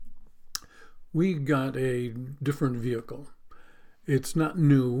We got a different vehicle. It's not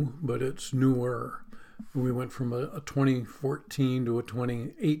new, but it's newer. We went from a 2014 to a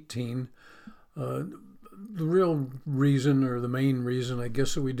 2018. The real reason, or the main reason, I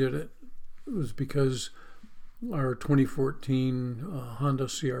guess, that we did it was because our 2014 Honda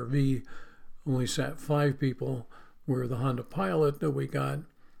CRV only sat 5 people, where the Honda Pilot that we got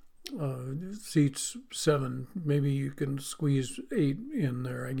seats 7. Maybe you can squeeze 8 in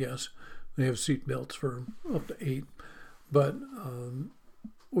there, I guess. They have seat belts for up to 8. But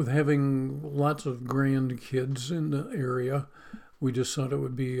with having lots of grandkids in the area, we just thought it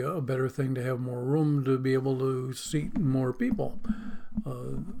would be a better thing to have more room to be able to seat more people.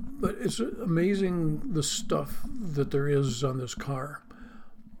 But it's amazing the stuff that there is on this car.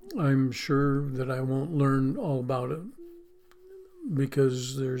 I'm sure that I won't learn all about it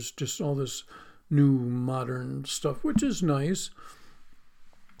because there's just all this new modern stuff, which is nice.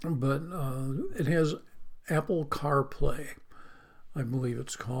 But it has Apple CarPlay, I believe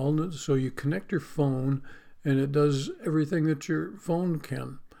it's called. So you connect your phone and it does everything that your phone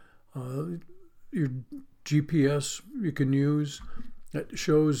can. Your GPS you can use. It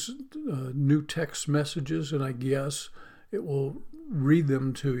shows new text messages, and I guess it will read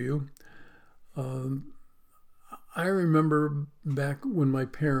them to you. I remember back when my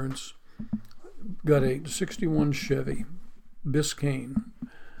parents got a 61 Chevy Biscayne,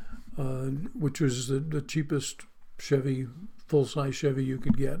 which was the cheapest Chevy, full-size Chevy you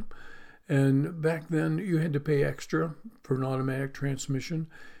could get. And back then, you had to pay extra for an automatic transmission.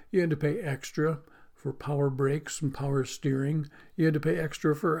 You had to pay extra for power brakes and power steering. You had to pay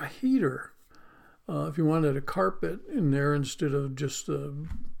extra for a heater. If you wanted a carpet in there instead of just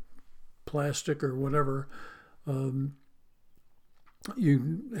plastic or whatever,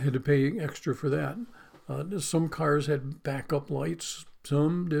 you had to pay extra for that. Some cars had backup lights,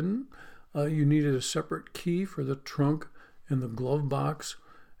 some didn't. You needed a separate key for the trunk and the glove box,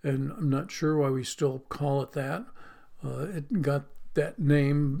 and I'm not sure why we still call it that. It got that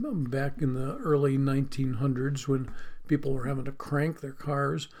name back in the early 1900s when people were having to crank their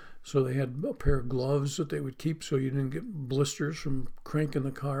cars, so they had a pair of gloves that they would keep so you didn't get blisters from cranking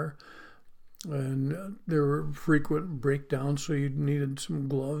the car. And there were frequent breakdowns, so you needed some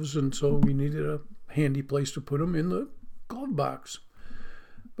gloves, and so we needed a handy place to put them in the glove box.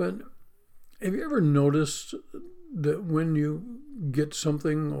 But have you ever noticed that when you get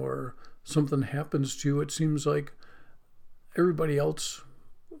something or something happens to you, it seems like everybody else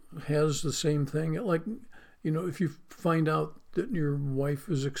has the same thing? Like, if you find out that your wife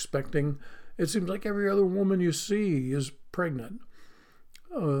is expecting, it seems like every other woman you see is pregnant.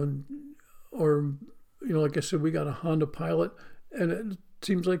 Or, like I said, we got a Honda Pilot, and it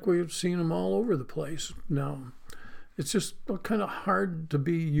seems like we've seen them all over the place now. It's just kind of hard to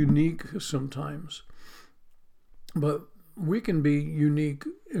be unique sometimes. But we can be unique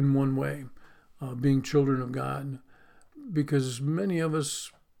in one way, being children of God, because many of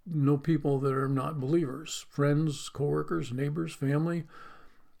us know people that are not believers, friends, coworkers, neighbors, family.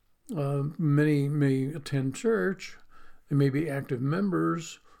 Many may attend church, they may be active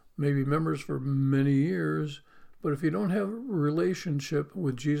members, maybe members for many years, but if you don't have a relationship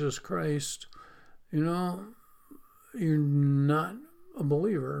with Jesus Christ, you're not a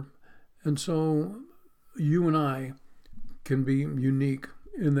believer. And so you and I can be unique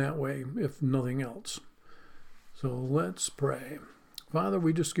in that way, if nothing else. So let's pray. Father,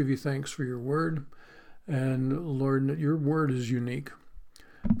 we just give you thanks for your word. And Lord, your word is unique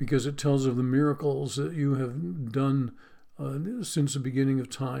because it tells of the miracles that you have done since the beginning of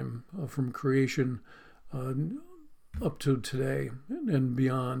time, from creation up to today and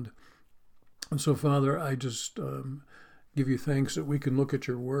beyond. And so, Father, I just give you thanks that we can look at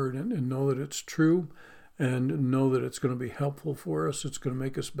your word and know that it's true and know that it's going to be helpful for us. It's going to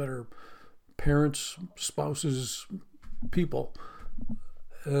make us better parents, spouses, people.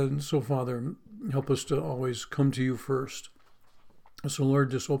 And so, Father, help us to always come to you first. So,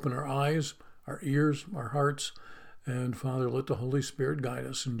 Lord, just open our eyes, our ears, our hearts, and Father, let the Holy Spirit guide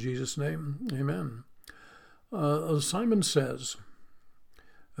us. In Jesus' name, amen. Simon says,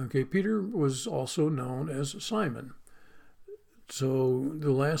 okay, Peter was also known as Simon. So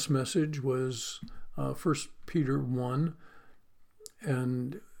the last message was 1 Peter 1,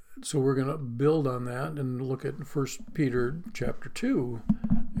 and so we're going to build on that and look at 1 Peter chapter 2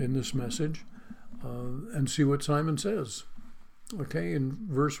 in this message and see what Simon says. Okay, in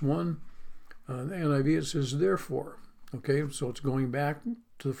verse 1, the NIV, it says, therefore. Okay, so it's going back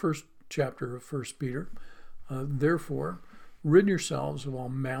to the first chapter of 1 Peter. Therefore, rid yourselves of all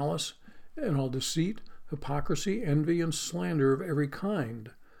malice and all deceit, hypocrisy, envy, and slander of every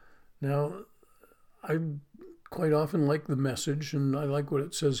kind. Now, I quite often like the Message, and I like what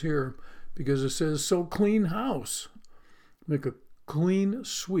it says here because it says, "So clean house. Make a clean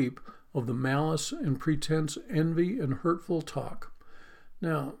sweep of the malice and pretense, envy, and hurtful talk."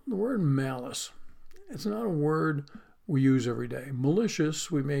 Now, the word malice, it's not a word we use every day.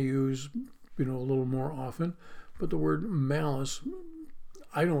 Malicious, we may use, a little more often, but the word malice,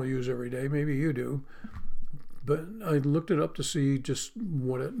 I don't use every day. Maybe you do. But I looked it up to see just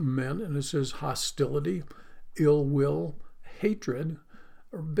what it meant, and it says hostility, ill will, hatred,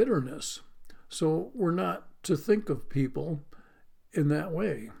 or bitterness. So we're not to think of people in that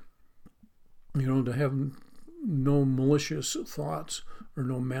way, to have no malicious thoughts or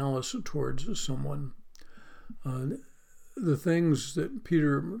no malice towards someone. The things that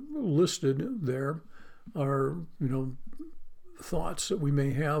Peter listed there are, thoughts that we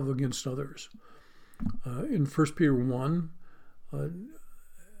may have against others. In 1 Peter 1,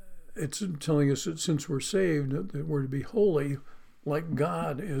 it's telling us that since we're saved, that we're to be holy like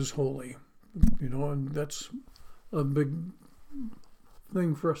God is holy. And that's a big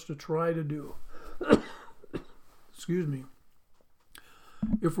thing for us to try to do. Excuse me.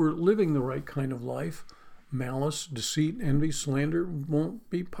 If we're living the right kind of life, malice, deceit, envy, slander won't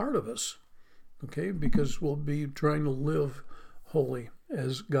be part of us, okay? Because we'll be trying to live holy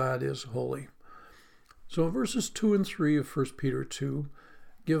as God is holy. So verses 2 and 3 of 1 Peter 2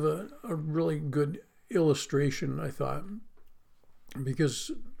 give a really good illustration, I thought,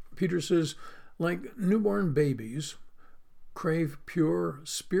 because Peter says, like newborn babies, crave pure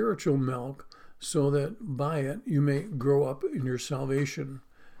spiritual milk so that by it you may grow up in your salvation,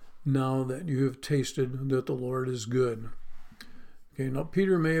 now that you have tasted that the Lord is good. Okay, now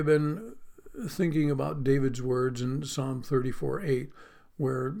Peter may have been thinking about David's words in Psalm 34:8,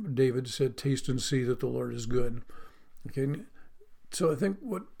 where David said, "Taste and see that the Lord is good." Okay, so I think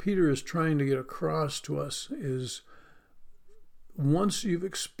what Peter is trying to get across to us is once you've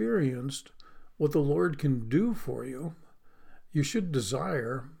experienced what the Lord can do for you, you should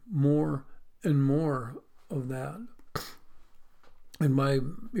desire more and more of that. And by,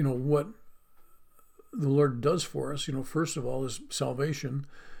 what the Lord does for us, first of all is salvation,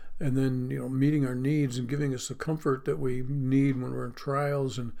 and then, meeting our needs and giving us the comfort that we need when we're in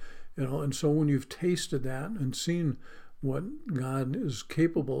trials. And so when you've tasted that and seen what God is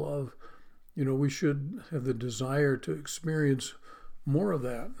capable of, we should have the desire to experience more of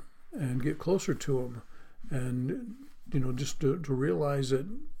that and get closer to Him. And, just to realize that,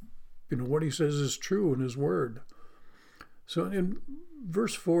 what He says is true in His Word. So in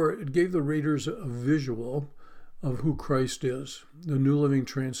verse 4, it gave the readers a visual of who Christ is. The New Living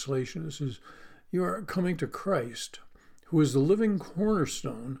Translation says, "You are coming to Christ, who is the living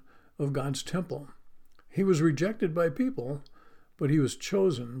cornerstone of God's temple. He was rejected by people, but He was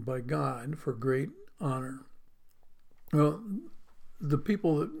chosen by God for great honor." Well, the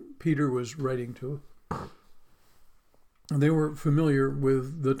people that Peter was writing to, they were familiar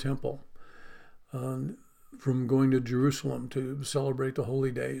with the temple. From going to Jerusalem to celebrate the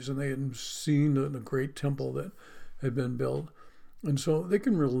holy days, and they had seen the great temple that had been built. And so they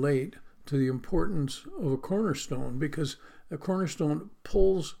can relate to the importance of a cornerstone, because a cornerstone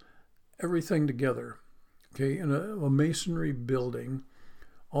pulls everything together. Okay, in a masonry building,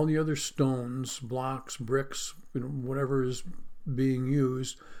 all the other stones, blocks, bricks, whatever is being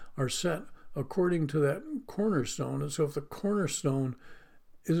used are set according to that cornerstone. And so if the cornerstone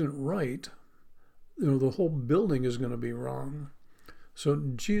isn't right, the whole building is going to be wrong. So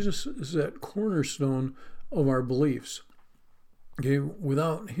Jesus is that cornerstone of our beliefs. Okay,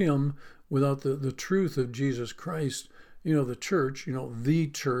 without Him, without the truth of Jesus Christ, the church, the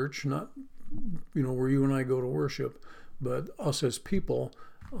church, not, where you and I go to worship, but us as people,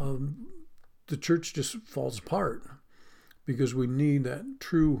 the church just falls apart because we need that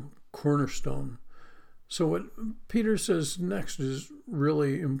true cornerstone. So what Peter says next is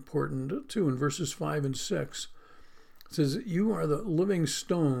really important too. In verses 5 and 6, it says, "You are the living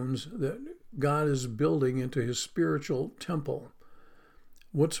stones that God is building into His spiritual temple.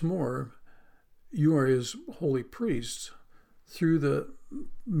 What's more, you are His holy priests. Through the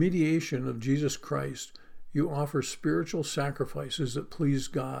mediation of Jesus Christ, you offer spiritual sacrifices that please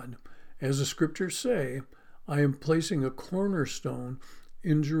God. As the scriptures say, I am placing a cornerstone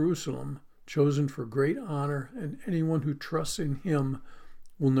in Jerusalem, chosen for great honor, and anyone who trusts in Him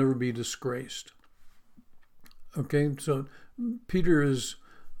will never be disgraced." Okay, so Peter is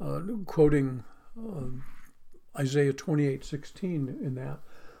quoting Isaiah 28:16 in that.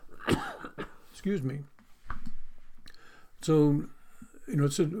 Excuse me. So,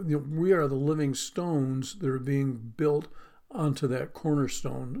 it said, we are the living stones that are being built onto that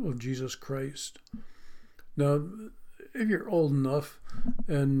cornerstone of Jesus Christ. Now, if you're old enough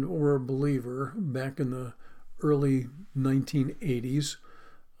and were a believer back in the early 1980s,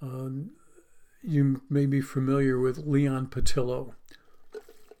 you may be familiar with Leon Patillo.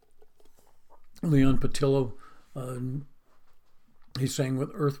 Leon Patillo, he sang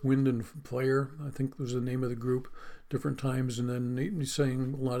with Earth, Wind, and Fire, I think was the name of the group, different times, and then he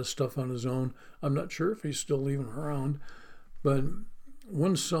sang a lot of stuff on his own. I'm not sure if he's still even around, but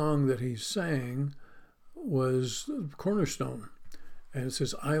one song that he sang was Cornerstone, and it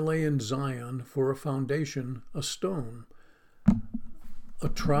says, I lay in Zion for a foundation, a stone, a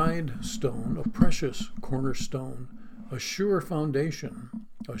tried stone, a precious cornerstone, a sure foundation,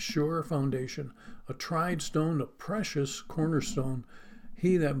 a tried stone, a precious cornerstone.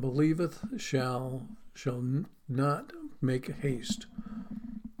 He that believeth shall not make haste.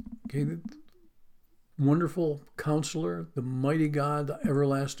 Okay, wonderful Counselor, the mighty God, the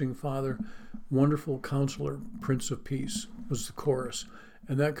everlasting Father, wonderful Counselor, Prince of Peace was the chorus.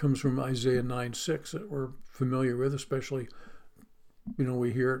 And that comes from Isaiah 9:6 that we're familiar with, especially,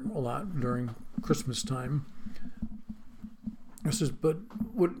 we hear it a lot during Christmas time. It says, but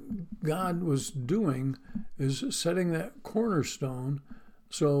what God was doing is setting that cornerstone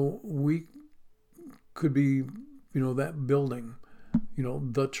so we could be, that building,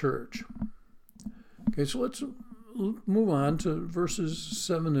 the church. Okay, so let's move on to verses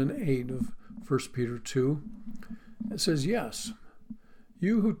 7 and 8 of 1 Peter 2. It says, yes,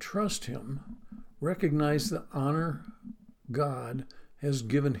 you who trust him recognize the honor God has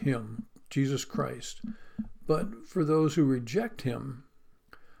given him, Jesus Christ. But for those who reject him,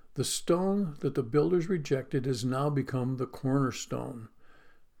 the stone that the builders rejected has now become the cornerstone.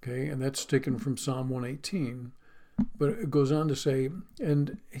 Okay, and that's taken from Psalm 118. But it goes on to say,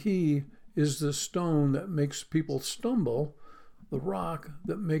 and he is the stone that makes people stumble, the rock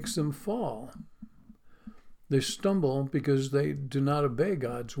that makes them fall. They stumble because they do not obey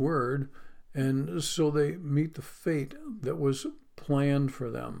God's word, and so they meet the fate that was planned for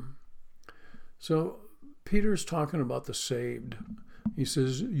them. So Peter's talking about the saved. He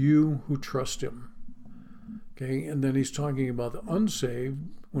says, you who trust him. Okay, and then he's talking about the unsaved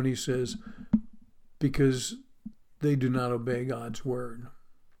when he says, because they do not obey God's word.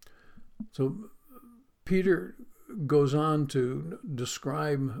 So Peter goes on to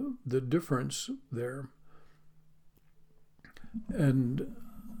describe the difference there. And,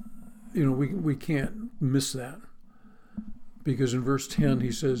 we can't miss that. Because in verse 10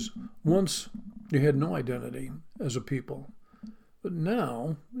 he says, once you had no identity as a people, but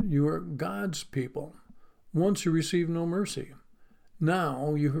now you are God's people. Once you received no mercy,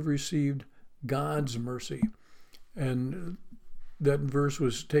 now you have received God's mercy. And that verse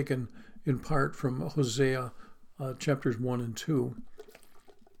was taken in part from Hosea chapters 1 and 2.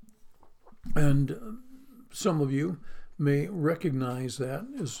 And some of you may recognize that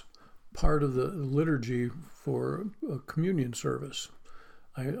as part of the liturgy for a communion service.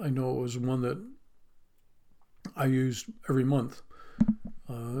 I know it was one that I used every month.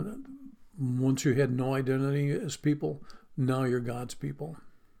 Once you had no identity as people, now you're God's people.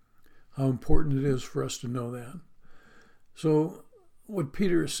 How important it is for us to know that. So what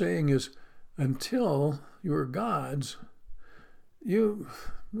Peter is saying is, until you were God's, you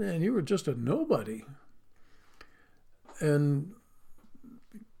were just a nobody. And,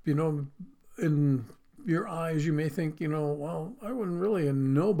 in your eyes, you may think, well, I wasn't really a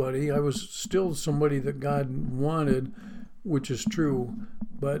nobody. I was still somebody that God wanted, which is true,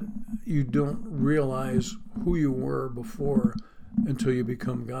 but you don't realize who you were before until you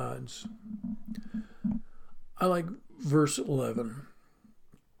become God's. I like verse 11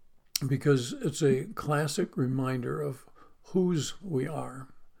 because it's a classic reminder of whose we are.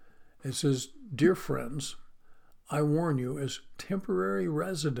 It says, dear friends, I warn you as temporary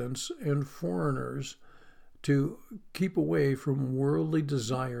residents and foreigners to keep away from worldly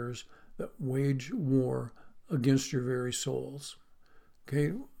desires that wage war against your very souls.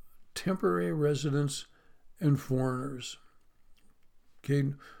 Okay, temporary residents and foreigners.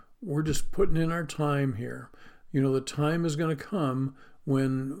 Okay, we're just putting in our time here. The time is going to come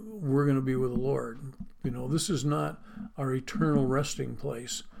when we're going to be with the Lord. This is not our eternal resting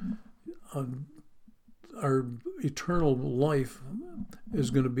place. Our eternal life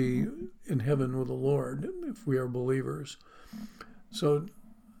is going to be in heaven with the Lord if we are believers. So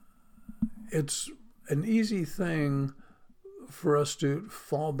it's an easy thing for us to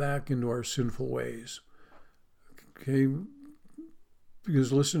fall back into our sinful ways. Okay?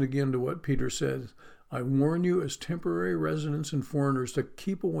 Because listen again to what Peter says. I warn you as temporary residents and foreigners to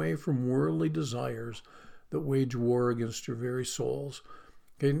keep away from worldly desires that wage war against your very souls.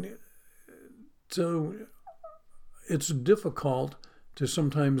 Okay? So it's difficult to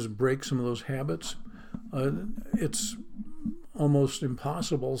sometimes break some of those habits. It's almost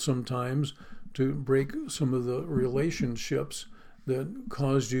impossible sometimes to break some of the relationships that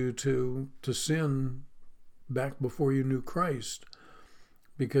caused you to sin back before you knew Christ.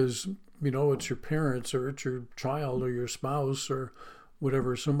 Because, it's your parents or it's your child or your spouse or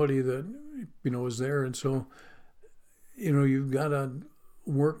whatever, somebody that, is there. And so, you've got to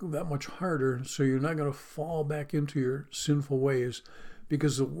work that much harder so you're not going to fall back into your sinful ways,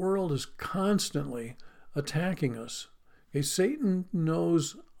 because the world is constantly attacking us. Okay, Satan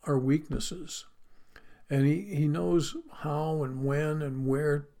knows our weaknesses, and he knows how and when and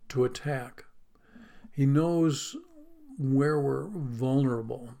where to attack. He knows where we're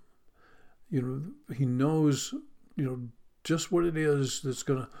vulnerable. He knows, just what it is that's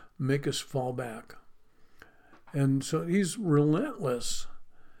going to make us fall back. And so he's relentless,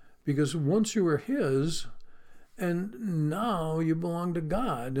 because once you were his, and now you belong to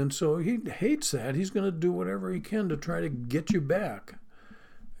God. And so he hates that. He's going to do whatever he can to try to get you back.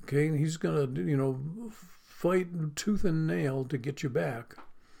 Okay, and he's going to, fight tooth and nail to get you back,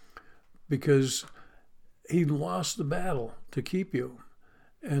 because he lost the battle to keep you.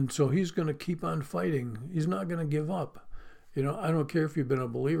 And so he's going to keep on fighting. He's not going to give up. I don't care if you've been a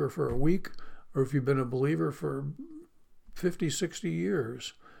believer for a week or if you've been a believer for 50, 60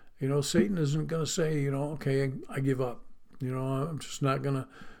 years. Satan isn't going to say, okay, I give up. I'm just not going to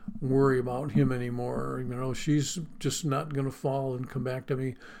worry about him anymore. She's just not going to fall and come back to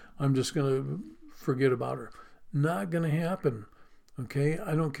me. I'm just going to forget about her. Not going to happen. Okay?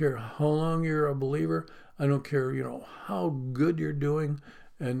 I don't care how long you're a believer. I don't care, how good you're doing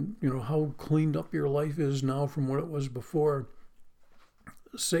and, how cleaned up your life is now from what it was before.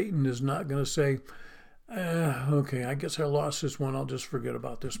 Satan is not going to say, okay, I guess I lost this one. I'll just forget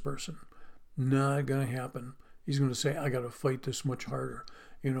about this person. Not going to happen. He's going to say, I got to fight this much harder.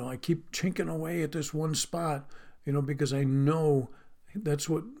 I keep chinking away at this one spot, because I know that's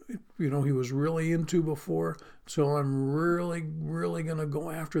what, he was really into before. So I'm really, really going to go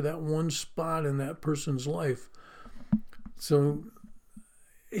after that one spot in that person's life. So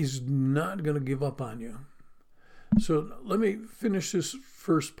he's not going to give up on you. So let me finish this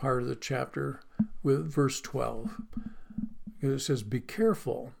first part of the chapter with verse 12. It says, be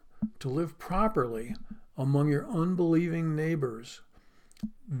careful to live properly among your unbelieving neighbors.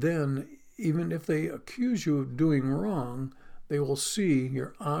 Then, even if they accuse you of doing wrong, they will see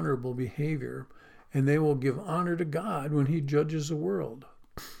your honorable behavior, and they will give honor to God when he judges the world.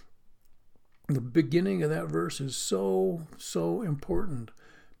 The beginning of that verse is so, so important.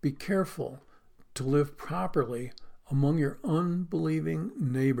 Be careful to live properly among your unbelieving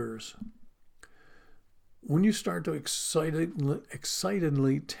neighbors. When you start to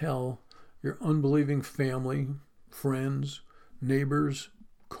excitedly tell your unbelieving family, friends, neighbors,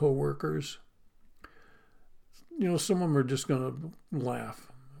 co-workers, some of them are just going to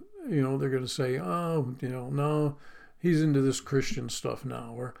laugh. They're going to say, oh, no, he's into this Christian stuff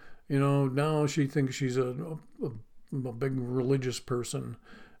now. Or, now she thinks she's a big religious person.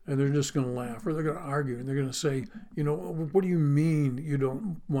 And they're just going to laugh, or they're going to argue, and they're going to say, what do you mean you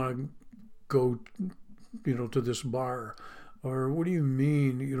don't want to go, to this bar? Or what do you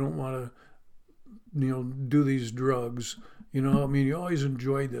mean you don't want to, do these drugs? You always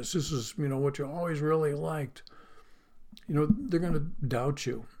enjoyed this. This is, what you always really liked. They're going to doubt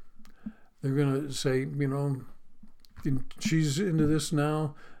you. They're going to say, she's into this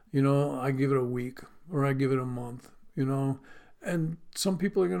now, I give it a week, or I give it a month, And some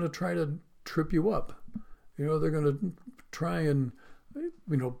people are going to try to trip you up. They're going to try and,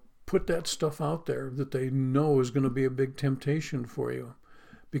 put that stuff out there that they know is going to be a big temptation for you,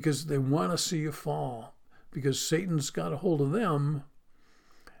 because they want to see you fall, because Satan's got a hold of them.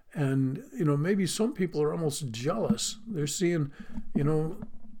 And, maybe some people are almost jealous. They're seeing,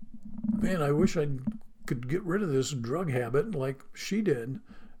 man, I wish I could get rid of this drug habit like she did,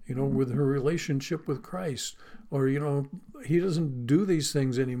 with her relationship with Christ. Or, he doesn't do these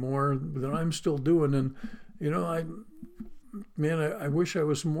things anymore that I'm still doing. And, I wish I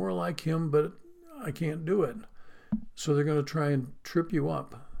was more like him, but I can't do it. So they're going to try and trip you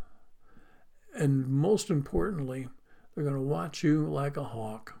up. And most importantly, they're going to watch you like a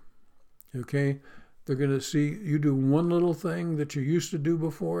hawk. Okay? They're going to see you do one little thing that you used to do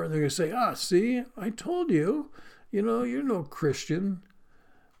before, and they're going to say, see, I told you, you're no Christian.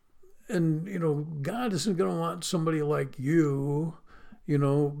 And, God isn't going to want somebody like you,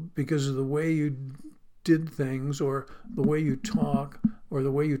 because of the way you did things, or the way you talk, or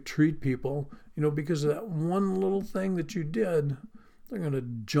the way you treat people, because of that one little thing that you did. They're going to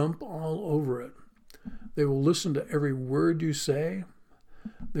jump all over it. They will listen to every word you say.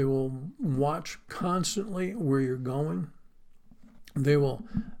 They will watch constantly where you're going. They will,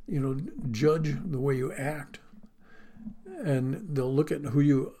 judge the way you act. And they'll look at who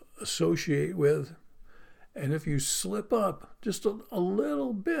you associate with. And if you slip up just a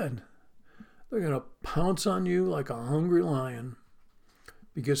little bit, they're going to pounce on you like a hungry lion,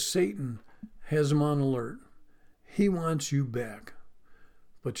 because Satan has them on alert. He wants you back.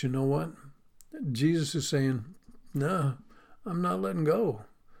 But you know what? Jesus is saying, no, I'm not letting go.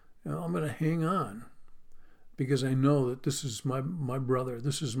 I'm going to hang on, because I know that this is my brother,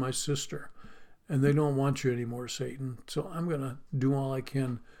 this is my sister, and they don't want you anymore, Satan. So I'm going to do all I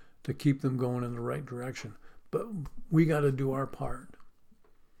can to keep them going in the right direction. But we got to do our part.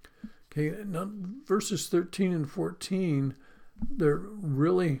 Okay, now verses 13 and 14, they're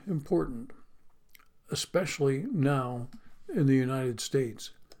really important, especially now in the United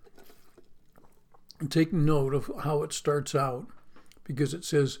States. And take note of how it starts out, because it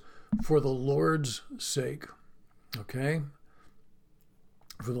says, for the Lord's sake, okay?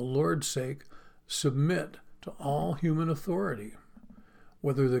 For the Lord's sake, submit to all human authority,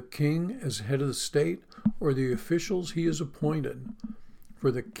 whether the king as head of the state or the officials he has appointed.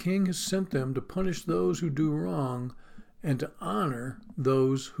 For the king has sent them to punish those who do wrong and to honor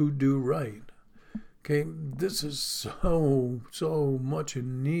those who do right. Okay, this is so much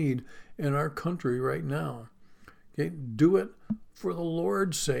in need in our country right now. Okay, do it for the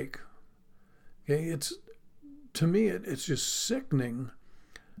Lord's sake. Okay, to me it's just sickening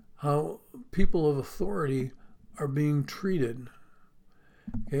how people of authority are being treated.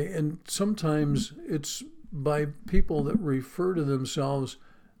 Okay, and sometimes it's by people that refer to themselves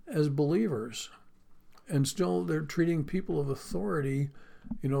as believers, and still they're treating people of authority,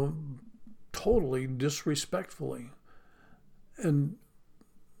 totally disrespectfully. And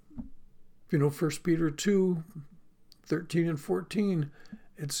 1 Peter 2, 13 and 14,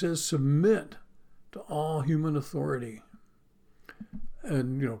 it says, submit to all human authority.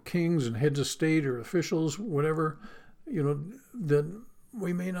 And, kings and heads of state or officials, whatever, that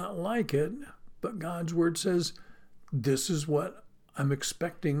we may not like it, but God's word says, this is what I'm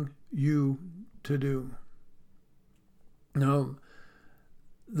expecting you to do. Now,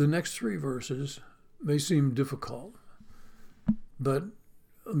 the next 3 verses may seem difficult, but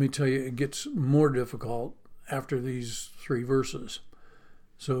let me tell you, it gets more difficult after these 3 verses.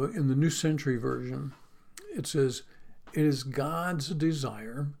 So in the New Century Version, it says, it is God's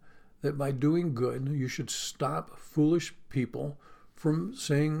desire that by doing good, you should stop foolish people from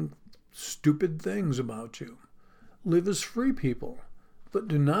saying stupid things about you. Live as free people, but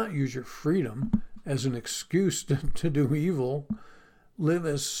do not use your freedom as an excuse to do evil. Live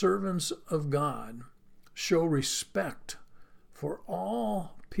as servants of God. Show respect for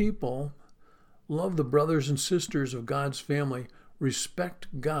all people. Love the brothers and sisters of God's family. Respect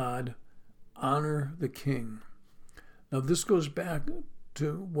God. Honor the king. Now this goes back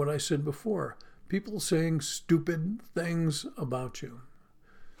to what I said before. People saying stupid things about you.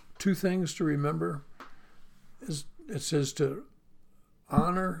 2 things to remember is it says to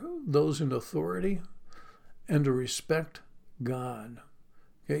honor those in authority and to respect God.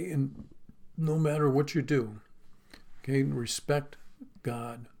 Okay, and no matter what you do, okay, respect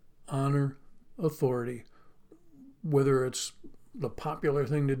God, honor authority. Whether it's the popular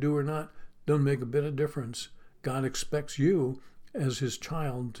thing to do or not, doesn't make a bit of difference. God expects you as his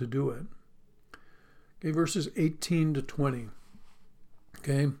child to do it. Okay, verses 18 to 20.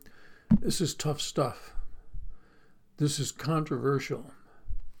 Okay, this is tough stuff. This is controversial.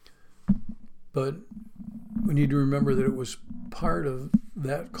 But we need to remember that it was part of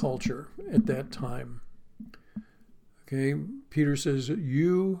that culture at that time. Okay, Peter says,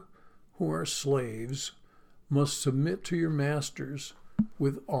 you who are slaves must submit to your masters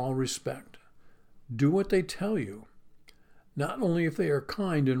with all respect. Do what they tell you, not only if they are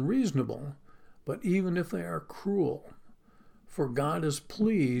kind and reasonable, but even if they are cruel. For God is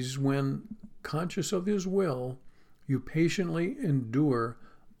pleased when, conscious of his will, you patiently endure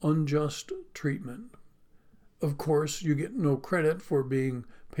unjust treatment. Of course, you get no credit for being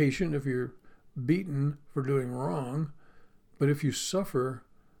patient if you're beaten for doing wrong, but if you suffer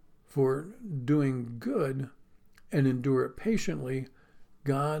for doing good and endure it patiently,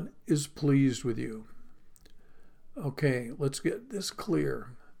 God is pleased with you. Okay, let's get this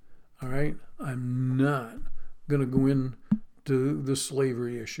clear. All right, I'm not going to go into the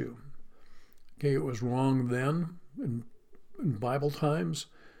slavery issue. Okay, it was wrong then in Bible times.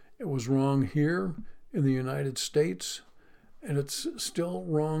 It was wrong here in the United States, and it's still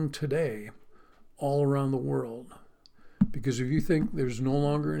wrong today all around the world. Because if you think there's no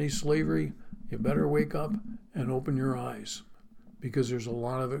longer any slavery, you better wake up and open your eyes, because there's a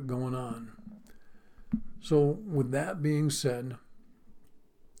lot of it going on. So with that being said,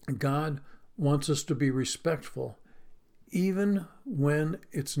 God wants us to be respectful even when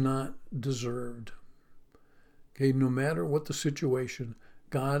it's not deserved. Okay, no matter what the situation,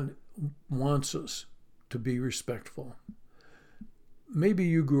 God wants us to be respectful. Maybe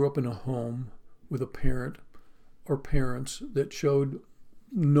you grew up in a home with a parent or parents that showed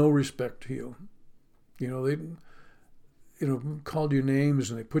no respect to you. They called you names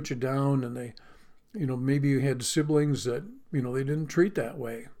and they put you down, and they, maybe you had siblings that, they didn't treat that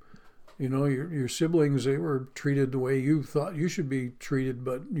way. Your siblings, they were treated the way you thought you should be treated,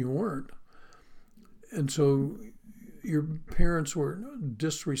 but you weren't. And so your parents were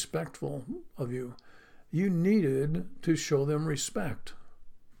disrespectful of you. You needed to show them respect.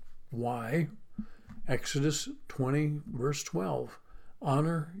 Why? Exodus 20, verse 12.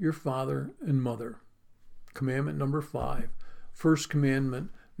 Honor your father and mother. Commandment number 5. First commandment,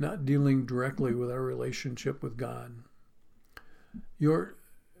 not dealing directly with our relationship with God. Your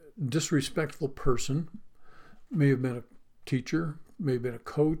disrespectful person may have been a teacher, may have been a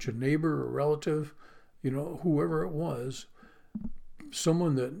coach, a neighbor, a relative, whoever it was,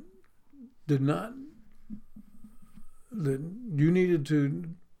 someone that you needed to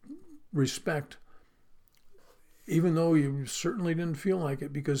respect, even though you certainly didn't feel like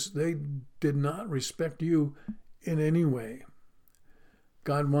it, because they did not respect you in any way.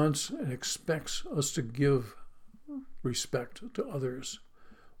 God wants and expects us to give respect to others.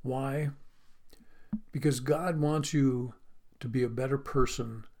 Why? Because God wants you to be a better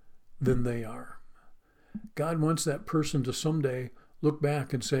person than they are. God wants that person to someday look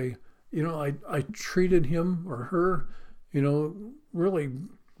back and say, I treated him or her, really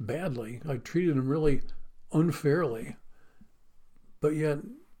badly. I treated him really unfairly. But yet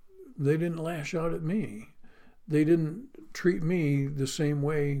they didn't lash out at me. They didn't treat me the same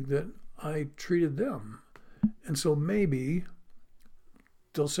way that I treated them. And so maybe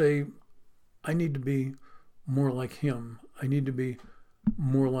they'll say, I need to be more like him. I need to be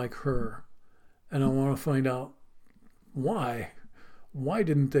more like her. And I want to find out why. Why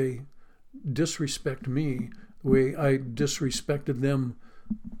didn't they disrespect me the way I disrespected them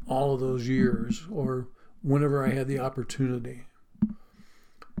all of those years, or whenever I had the opportunity?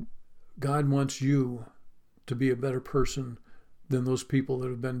 God wants you to be a better person than those people that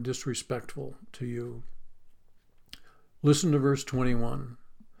have been disrespectful to you. Listen to verse 21.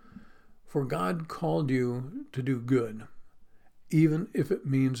 For God called you to do good, even if it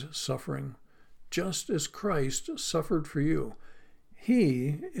means suffering, just as Christ suffered for you.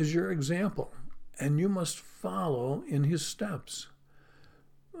 He is your example, and you must follow in his steps.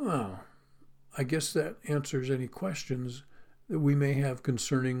 Well, I guess that answers any questions that we may have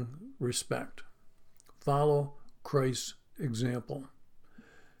concerning respect. Follow Christ's example.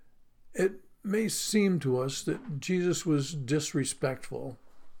 It may seem to us that Jesus was disrespectful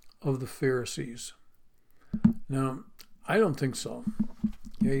of the Pharisees. Now, I don't think so.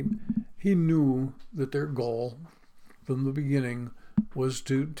 Okay? He knew that their goal from the beginning was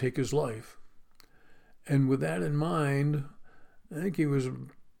to take his life. And with that in mind, I think he was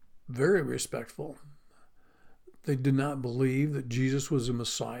very respectful. They did not believe that Jesus was a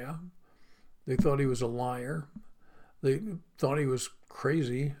Messiah. They thought he was a liar. They thought he was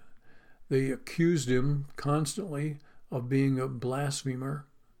crazy. They accused him constantly of being a blasphemer.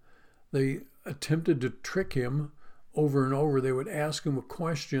 They attempted to trick him over and over. They would ask him a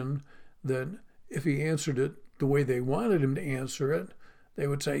question that if he answered it the way they wanted him to answer it, they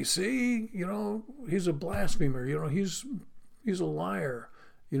would say, see, he's a blasphemer. He's a liar.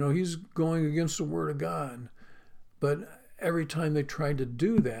 He's going against the word of God. But every time they tried to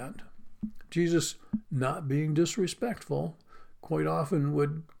do that, Jesus, not being disrespectful, quite often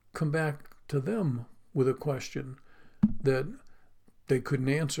would come back to them with a question that they couldn't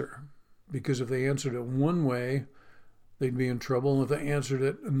answer. Because if they answered it one way, they'd be in trouble. And if they answered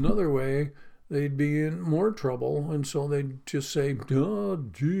it another way, they'd be in more trouble. And so they'd just say, oh,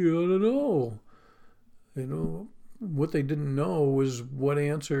 gee, I don't know. What they didn't know was what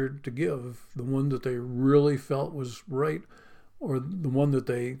answer to give, the one that they really felt was right, or the one that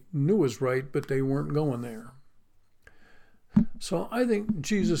they knew was right, but they weren't going there. So I think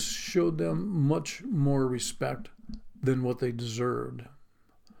Jesus showed them much more respect than what they deserved.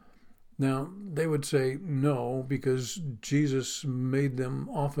 Now, they would say no, because Jesus made them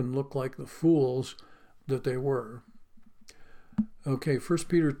often look like the fools that they were. Okay, 1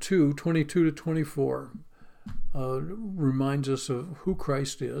 Peter 2, 22 to 24 reminds us of who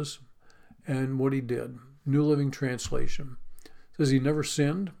Christ is and what he did. New Living Translation says he never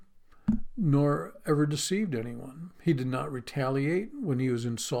sinned, nor ever deceived anyone. He did not retaliate when he was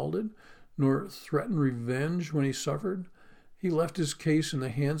insulted, nor threaten revenge when he suffered. He left his case in the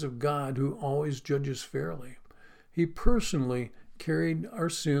hands of God, who always judges fairly. He personally carried our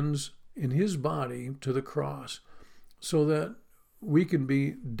sins in his body to the cross so that we can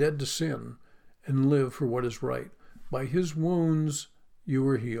be dead to sin and live for what is right. By his wounds you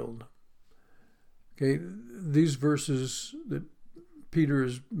were healed. Okay, these verses that Peter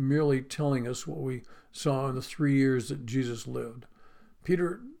is merely telling us what we saw in the 3 years that Jesus lived.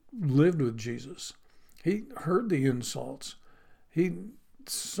 Peter lived with Jesus. He heard the insults. He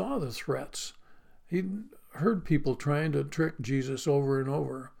saw the threats. He heard people trying to trick Jesus over and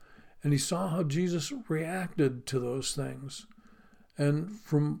over. And he saw how Jesus reacted to those things. And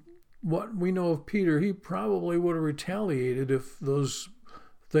from what we know of Peter, he probably would have retaliated if those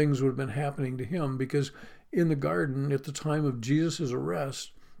things would have been happening to him, because in the garden at the time of Jesus'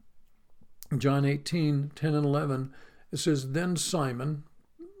 arrest, John 18:10 and 11, it says, Then Simon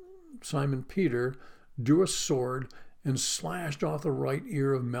Peter, drew a sword and slashed off the right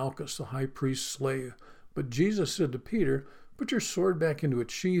ear of Malchus, the high priest's slave. But Jesus said to Peter, Put your sword back into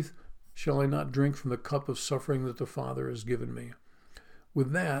its sheath. Shall I not drink from the cup of suffering that the Father has given me?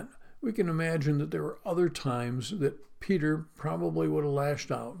 With that, we can imagine that there were other times that Peter probably would have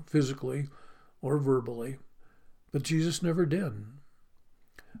lashed out physically or verbally, but Jesus never did.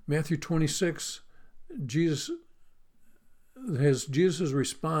 Matthew 26, Jesus has Jesus'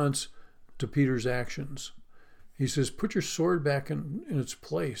 response to Peter's actions. He says, Put your sword back in its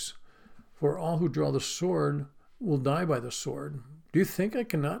place, for all who draw the sword will die by the sword. Do you think I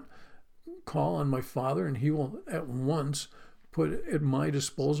cannot call on my Father, and he will at once put at my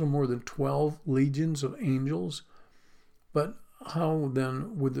disposal more than 12 legions of angels? But how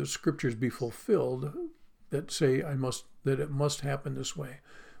then would the scriptures be fulfilled that say that it must happen this way?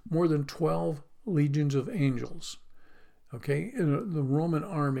 More than 12 legions of angels. Okay, in the Roman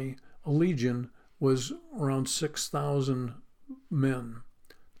army, a legion was around 6,000 men.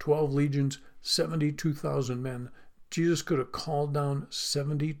 12 legions, 72,000 men. Jesus could have called down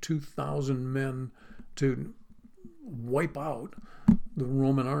 72,000 men to wipe out the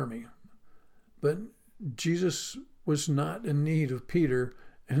Roman army. But Jesus was not in need of Peter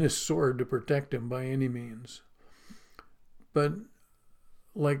and his sword to protect him by any means. But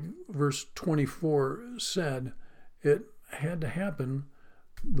like verse 24 said, it had to happen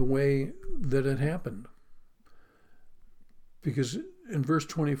the way that it happened. Because in verse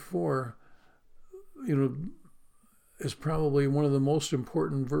 24, is probably one of the most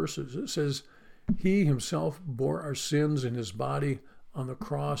important verses. It says, He himself bore our sins in his body on the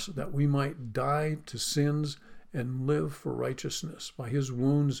cross, that we might die to sins and live for righteousness. By his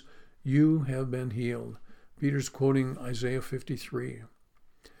wounds you have been healed. Peter's quoting Isaiah 53.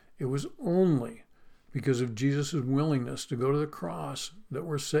 It was only because of Jesus' willingness to go to the cross that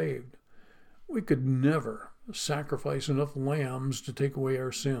we're saved. We could never sacrifice enough lambs to take away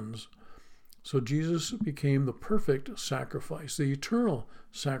our sins. So Jesus became the perfect sacrifice, the eternal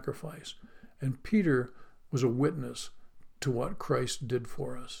sacrifice. And Peter was a witness to what Christ did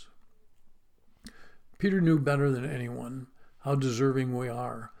for us. Peter knew better than anyone how deserving we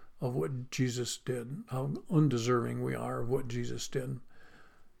are of what Jesus did, how undeserving we are of what Jesus did.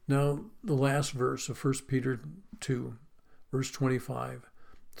 Now, the last verse of 1 Peter 2, verse 25,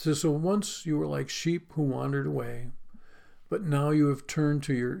 says, So once you were like sheep who wandered away, but now you have turned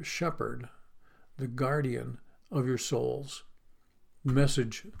to your shepherd, the guardian of your souls. The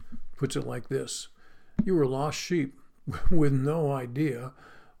Message puts it like this: You were lost sheep with no idea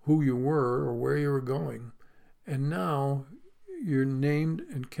who you were or where you were going, and now you're named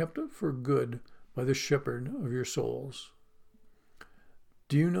and kept for good by the shepherd of your souls.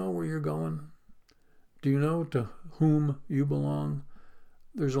 Do you know where you're going? Do you know to whom you belong?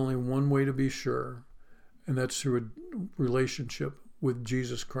 There's only one way to be sure, and that's through a relationship with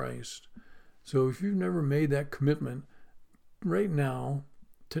Jesus Christ. So if you've never made that commitment, right now,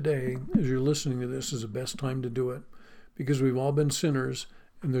 today, as you're listening to this, is the best time to do it, because we've all been sinners,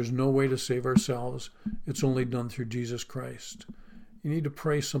 and there's no way to save ourselves. It's only done through Jesus Christ. You need to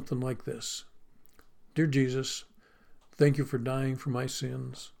pray something like this: Dear Jesus, thank you for dying for my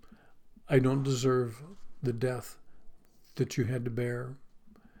sins. I don't deserve the death that you had to bear.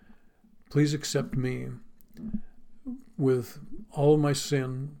 Please accept me with all of my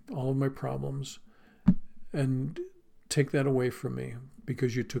sin, all of my problems, and take that away from me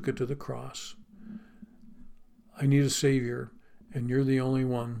because you took it to the cross. I need a Savior, and you're the only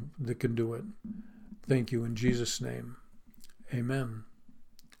one that can do it. Thank you in Jesus' name. Amen.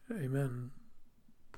 Amen.